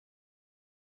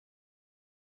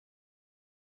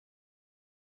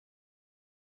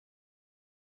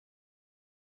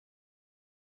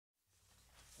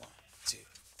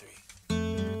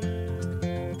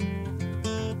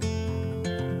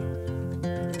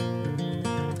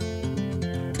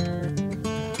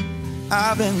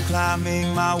I've been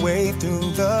climbing my way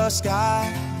through the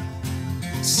sky,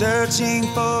 searching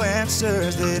for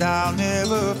answers that I'll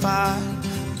never find,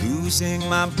 losing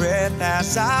my breath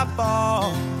as I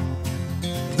fall,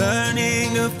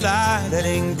 learning to fly,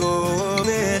 letting go of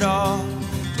it all,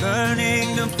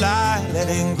 learning to fly,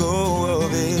 letting go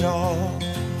of it all.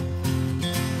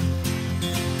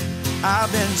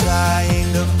 I've been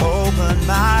trying to open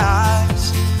my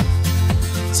eyes,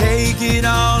 take it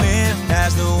all in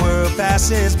as the world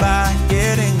passes by,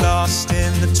 getting lost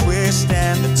in the twist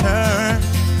and the turn,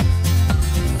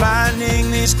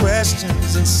 finding these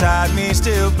questions inside me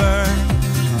still burn,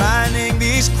 finding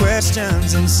these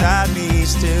questions inside me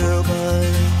still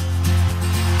burn.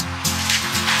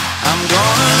 I'm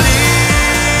gonna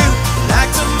live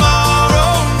like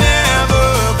tomorrow never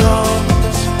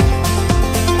comes.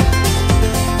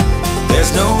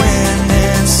 There's no end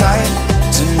in sight.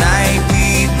 Tonight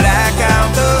we black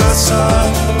out the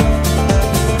sun.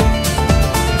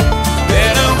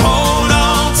 Better hold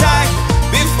on tight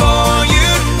before you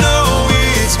know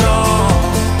it's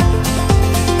gone,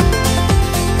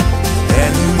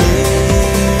 and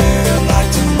live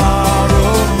like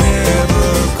tomorrow never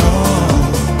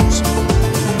comes.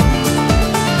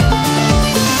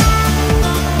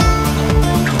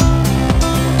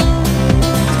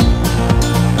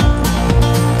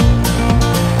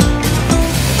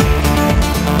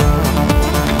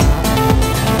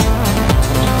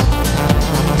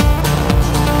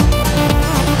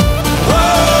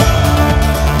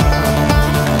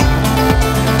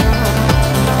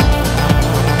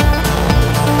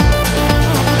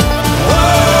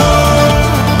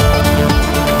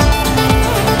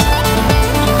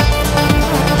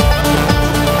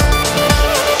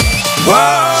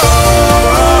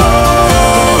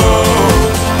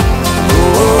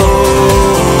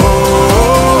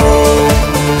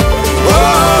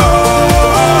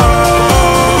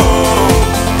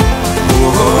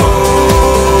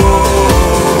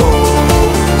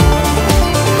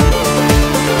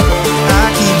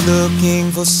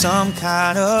 Looking for some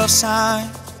kind of sign,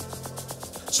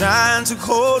 trying to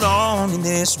hold on in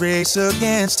this race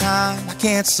against time. I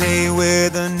can't say where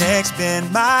the next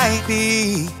bend might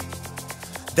be.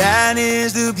 That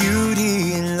is the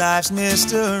beauty in life's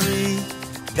mystery.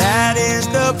 That is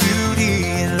the beauty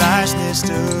in life's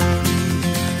mystery.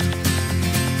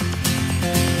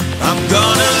 I'm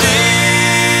gonna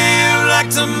live like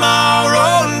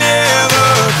tomorrow